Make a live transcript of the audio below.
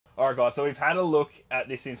All right, guys. So we've had a look at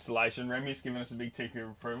this installation. Remi's given us a big tick of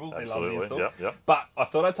approval. Absolutely. He loves the install. Yep. But I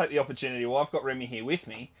thought I'd take the opportunity. While I've got Remi here with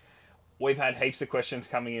me, we've had heaps of questions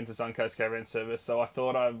coming into Suncoast Caravan Service. So I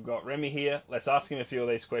thought I've got Remi here. Let's ask him a few of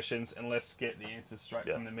these questions and let's get the answers straight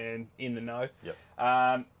from the man in the know. Yep.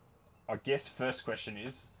 I guess first question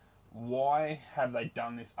is, why have they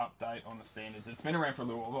done this update on the standards? It's been around for a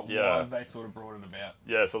little while, but why have they sort of brought it about?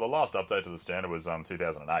 Yeah, so the last update to the standard was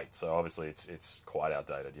 2008, so obviously it's quite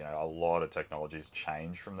outdated. You know, a lot of technology's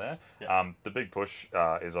changed from there. Yep. The big push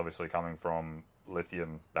is obviously coming from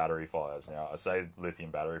lithium battery fires. Now, I say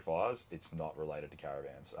lithium battery fires, it's not related to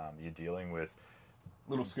caravans. You're dealing with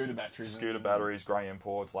little scooter batteries. Scooter batteries, grey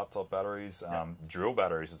imports, laptop batteries. Drill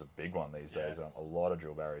batteries is a big one these days. A lot of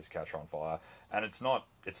drill batteries catch on fire. And it's not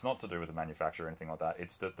to do with the manufacturer or anything like that.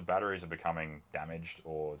 It's that the batteries are becoming damaged,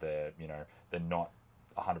 or they're not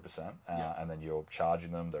 100%, and then you're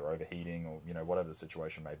charging them, they're overheating, or whatever the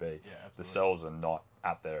situation may be. The cells are not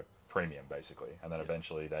at their premium, basically, and then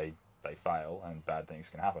eventually they fail and bad things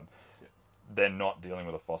can happen. They're not dealing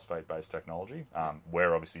with a phosphate-based technology.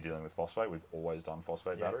 We're obviously dealing with phosphate. We've always done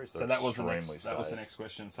phosphate batteries. So that was the next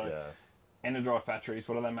question. So Enerdrive batteries,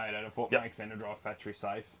 what are they made out of? What makes Enerdrive battery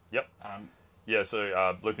safe?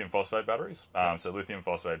 So lithium phosphate batteries. So lithium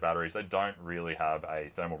phosphate batteries, they don't really have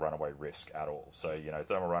a thermal runaway risk at all. So,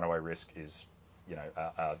 thermal runaway risk is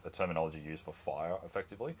a terminology used for fire,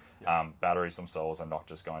 effectively. Batteries themselves are not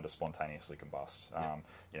just going to spontaneously combust.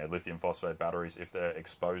 Lithium phosphate batteries, if they're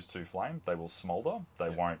exposed to flame, they will smolder. They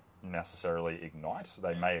won't necessarily ignite.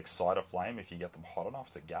 They may excite a flame if you get them hot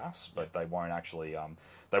enough to gas, but they won't actually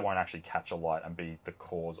catch a light and be the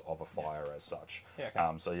cause of a fire as such.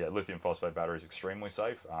 Lithium phosphate battery is extremely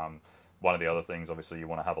safe. One of the other things, obviously, you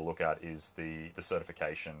want to have a look at is the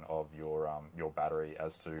certification of your battery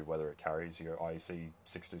as to whether it carries your IEC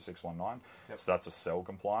 62619. So that's a cell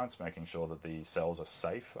compliance, making sure that the cells are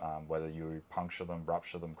safe, whether you puncture them,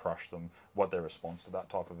 rupture them, crush them, what their response to that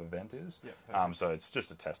type of event is. So it's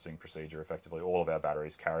just a testing procedure, effectively. All of our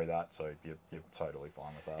batteries carry that, so you're totally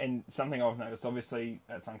fine with that. And something I've noticed, obviously,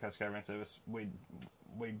 at Suncoast Caravan Service, we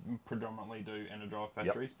predominantly do Enerdrive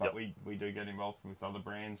batteries, but we do get involved with other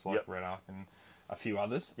brands like Red Arc and a few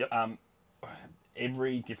others.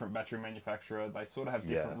 Every different battery manufacturer, they sort of have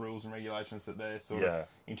different rules and regulations that they're sort of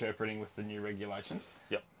interpreting with the new regulations.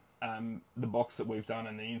 The box that we've done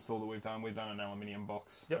and the install that we've done an aluminium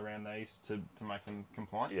box around these to make them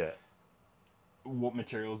compliant. What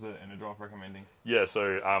materials are Enerdrive recommending?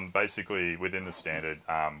 So basically within the standard,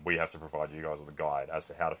 we have to provide you guys with a guide as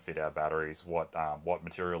to how to fit our batteries, what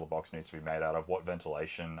material the box needs to be made out of, what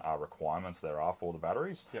ventilation requirements there are for the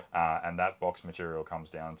batteries, and that box material comes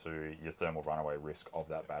down to your thermal runaway risk of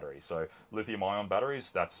that battery. So lithium-ion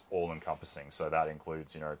batteries, that's all-encompassing. So that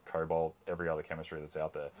includes, cobalt, every other chemistry that's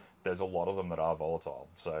out there. There's a lot of them that are volatile.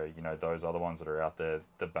 So, those other ones that are out there,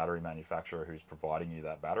 the battery manufacturer who's providing you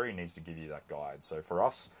that battery needs to give you that guide. So for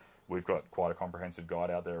us, we've got quite a comprehensive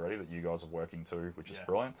guide out there already that you guys are working to, which is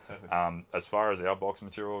brilliant. As far as our box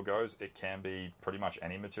material goes, it can be pretty much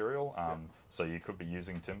any material. So you could be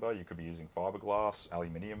using timber, you could be using fiberglass,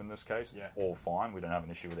 aluminium in this case. It's all fine. We don't have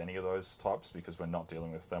an issue with any of those types because we're not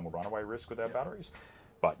dealing with thermal runaway risk with our batteries.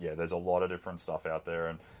 But there's a lot of different stuff out there.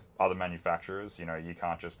 And other manufacturers, you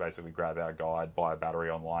can't just basically grab our guide, buy a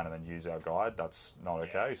battery online, and then use our guide. That's not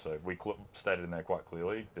okay. So we stated in there quite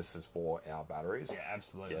clearly, this is for our batteries.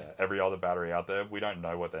 Absolutely. Every other battery out there, we don't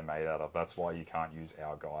know what they're made out of. That's why you can't use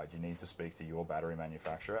our guide. You need to speak to your battery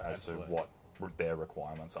manufacturer as to what their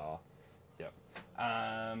requirements are.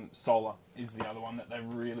 Solar is the other one that they've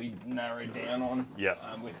really narrowed down on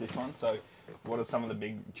with this one. So what are some of the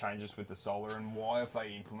big changes with the solar, and why have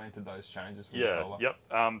they implemented those changes with the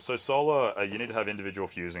solar? So solar, you need to have individual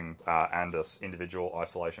fusing and an individual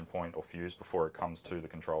isolation point or fuse before it comes to the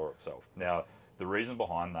controller itself. Now, the reason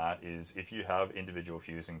behind that is if you have individual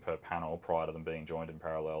fusing per panel prior to them being joined in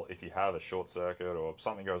parallel, if you have a short circuit or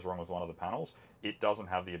something goes wrong with one of the panels, it doesn't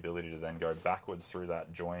have the ability to then go backwards through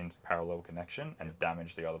that joined parallel connection and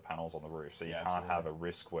damage the other panels on the roof. So you can't have a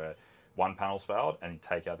risk where one panel's failed and you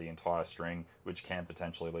take out the entire string, which can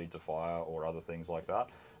potentially lead to fire or other things like that.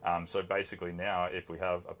 So basically now, if we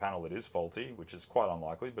have a panel that is faulty, which is quite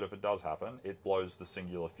unlikely, but if it does happen, it blows the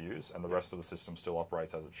singular fuse and the rest of the system still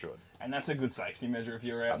operates as it should. And that's a good safety measure. If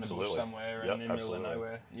you're out in the bush somewhere in the middle of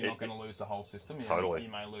nowhere, you're not going to lose the whole system. You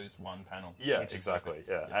may lose one panel. Exactly.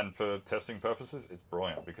 And for testing purposes, it's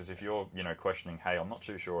brilliant because if you're questioning, hey, I'm not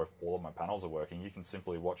too sure if all of my panels are working, you can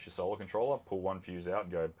simply watch your solar controller, pull one fuse out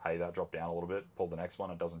and go, hey, that dropped down a little bit, pull the next one,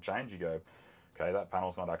 it doesn't change. You go, okay, that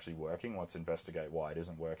panel's not actually working. Let's investigate why it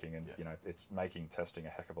isn't working. And, you know, it's making testing a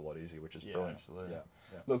heck of a lot easier, which is brilliant. Absolutely.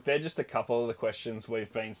 Yeah. Look, they're just a couple of the questions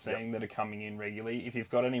we've been seeing that are coming in regularly. If you've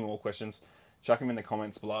got any more questions, chuck them in the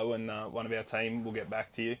comments below, and one of our team will get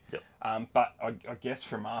back to you. But I guess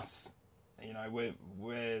from us, you know,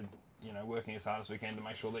 we're you know, working as hard as we can to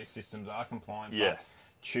make sure these systems are compliant. Yeah. But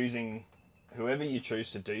choosing whoever you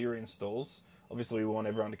choose to do your installs. Obviously, we want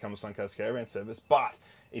everyone to come to Suncoast Caravan Service, but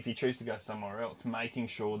if you choose to go somewhere else, making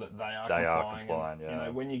sure that they are compliant. And, you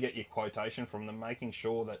know, when you get your quotation from them, making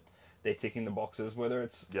sure that they're ticking the boxes, whether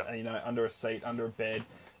it's you know, under a seat, under a bed,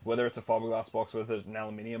 whether it's a fiberglass box, whether it's an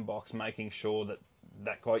aluminium box, making sure that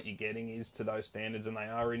that quote you're getting is to those standards, and they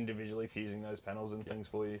are individually fusing those panels and things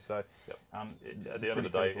for you. So, at the end of the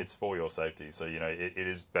day, it's for your safety. So, you know, it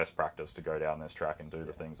is best practice to go down this track and do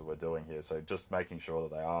the things that we're doing here. So, just making sure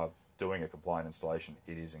that they are doing a compliant installation,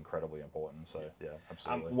 it is incredibly important. So,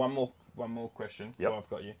 absolutely. One more question. While I've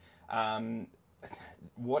got you.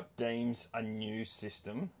 What deems a new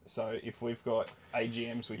system? So if we've got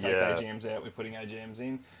AGMs, we take AGMs out, we're putting AGMs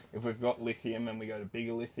in. If we've got lithium and we go to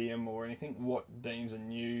bigger lithium or anything, what deems a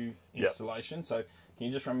new installation? So can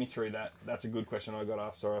you just run me through that? That's a good question I got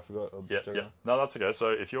asked. Sorry, I forgot. No, that's okay. So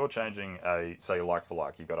if you're changing say like for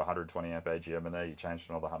like, you've got 120 amp AGM in there, you change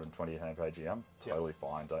to another 120 amp AGM, totally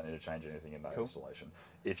fine. Don't need to change anything in that installation.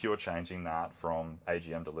 If you're changing that from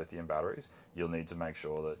AGM to lithium batteries, you'll need to make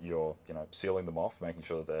sure that you're, you know, sealing them off, making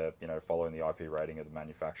sure that they're, you know, following the IP rating of the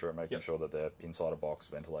manufacturer, making sure that they're inside a box,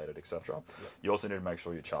 ventilated, etc. You also need to make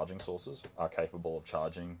sure your charging sources are capable of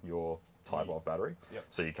charging your type of battery.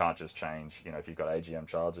 So you can't just change, you know, if you've got AGM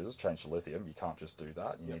chargers, change to lithium, you can't just do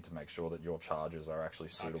that. You need to make sure that your chargers are actually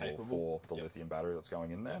suitable for the lithium battery that's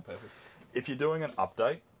going in there. If you're doing an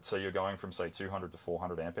update, so you're going from say 200 to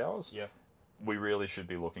 400 amp hours, we really should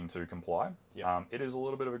be looking to comply. It is a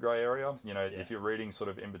little bit of a grey area. You know, if you're reading sort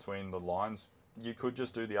of in between the lines, you could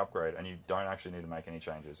just do the upgrade and you don't actually need to make any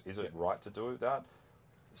changes. Is it right to do that?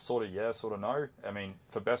 Sort of yeah, sort of no. I mean,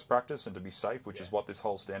 for best practice and to be safe, which is what this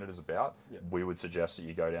whole standard is about, we would suggest that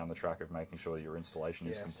you go down the track of making sure that your installation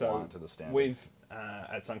is compliant to the standard. We've,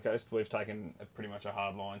 at Suncoast, we've taken pretty much a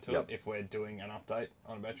hard line to it. If we're doing an update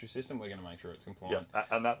on a battery system, we're going to make sure it's compliant.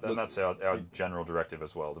 And that's our general directive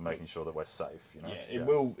as well, to making sure that we're safe. You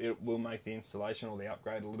know? It will make the installation or the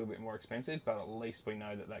upgrade a little bit more expensive, but at least we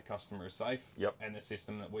know that that customer is safe. And the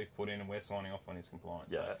system that we've put in and we're signing off on is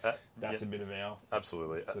compliant. So that's a bit of our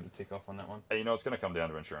sort of tick off on that one. And, you know, it's going to come down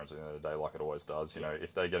to insurance at the end of the day, like it always does. You know,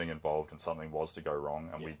 if they're getting involved and something was to go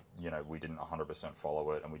wrong, and we, you know, we didn't 100%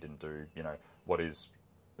 follow it, and we didn't do, you know, what is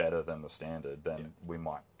better than the standard, then we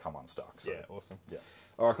might come unstuck. So, awesome.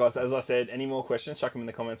 All right, guys. As I said, any more questions, chuck them in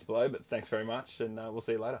the comments below. But thanks very much, and we'll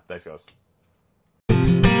see you later. Thanks, guys.